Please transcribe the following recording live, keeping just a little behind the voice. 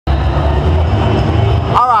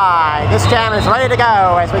This jam is ready to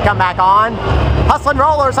go as we come back on. Hustlin'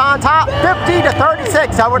 Rollers on top, 50 to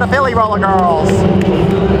 36 over the Philly Roller Girls.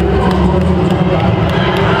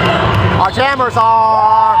 Our jammers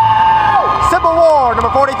are Cybil Ward,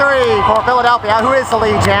 number 43 for Philadelphia. Who is the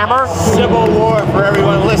lead jammer? Cybil Ward for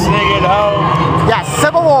everyone listening at home. Yes,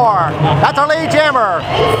 Cybil Ward. That's our lead jammer.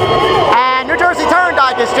 And New Jersey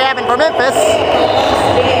Turndyke is jamming for Memphis.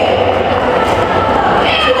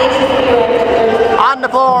 On the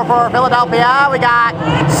floor for Philadelphia, we got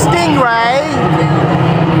Stingray,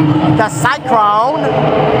 the Cyclone,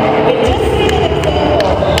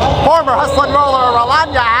 former Hustlin' Roller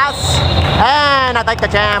Rolanyas, and I think the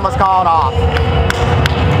jam was called off.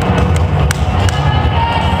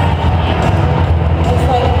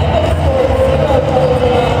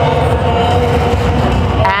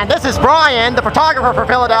 And this is Brian, the photographer for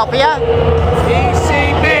Philadelphia.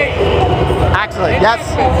 ECB. Actually, yes.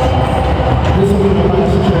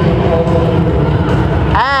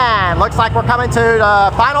 And looks like we're coming to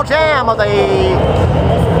the final jam of the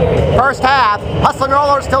first half. Hustlin'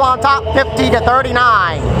 Rollers still on top, 50 to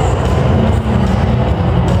 39.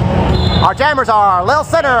 Our jammers are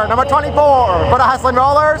Lil'Cinner, number 24 for the Hustlin'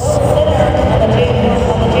 Rollers.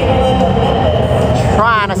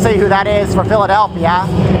 Trying to see who that is for Philadelphia.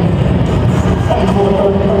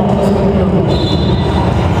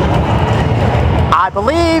 I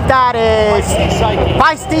believe that is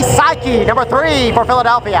Feisty Psyche, number 3 for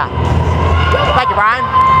Philadelphia. Thank you, Brian.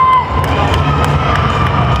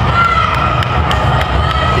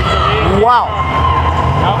 Wow.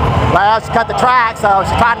 Well, she cut the track, so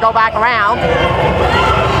she's trying to go back around.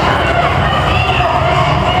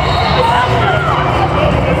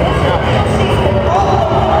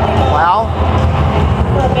 Well.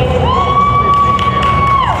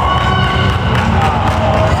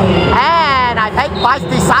 And I think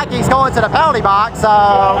Feisty Psyche's going to the penalty box, so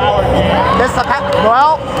this is a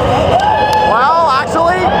well,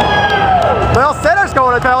 actually, Lil'Cinner's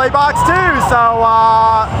going to the penalty box too, so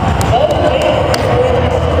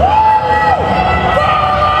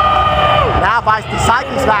now Feisty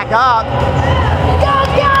Psyche's back up.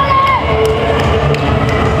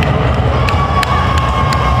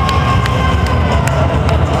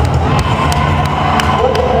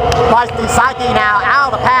 Feisty Psyche now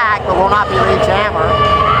out of the pack, but will not be lead jammer.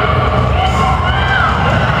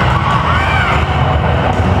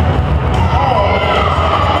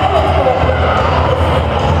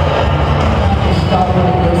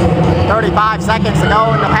 "35 seconds to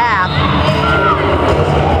go in the half."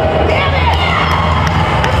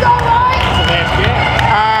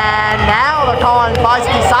 And now they're calling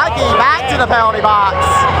Feisty Psyche back to the penalty box.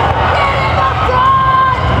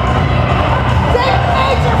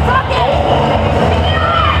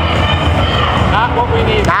 Not what we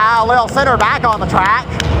need. Now Lil'Cinner back on the track.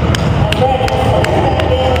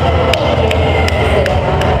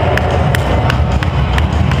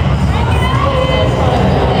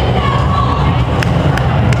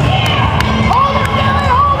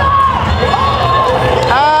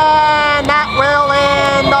 And that will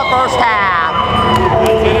end the first half.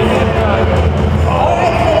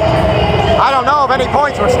 I don't know if any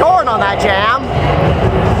points were scored on that jam.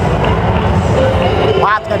 We'll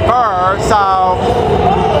have to confer, so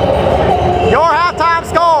your halftime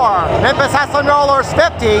score, Memphis Hustlin' Rollers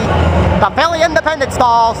 50, the Philly Independent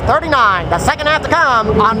Stalls 39. The second half to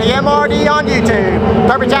come on the MRD on YouTube.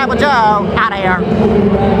 Derby Chaplain Joe, out of here.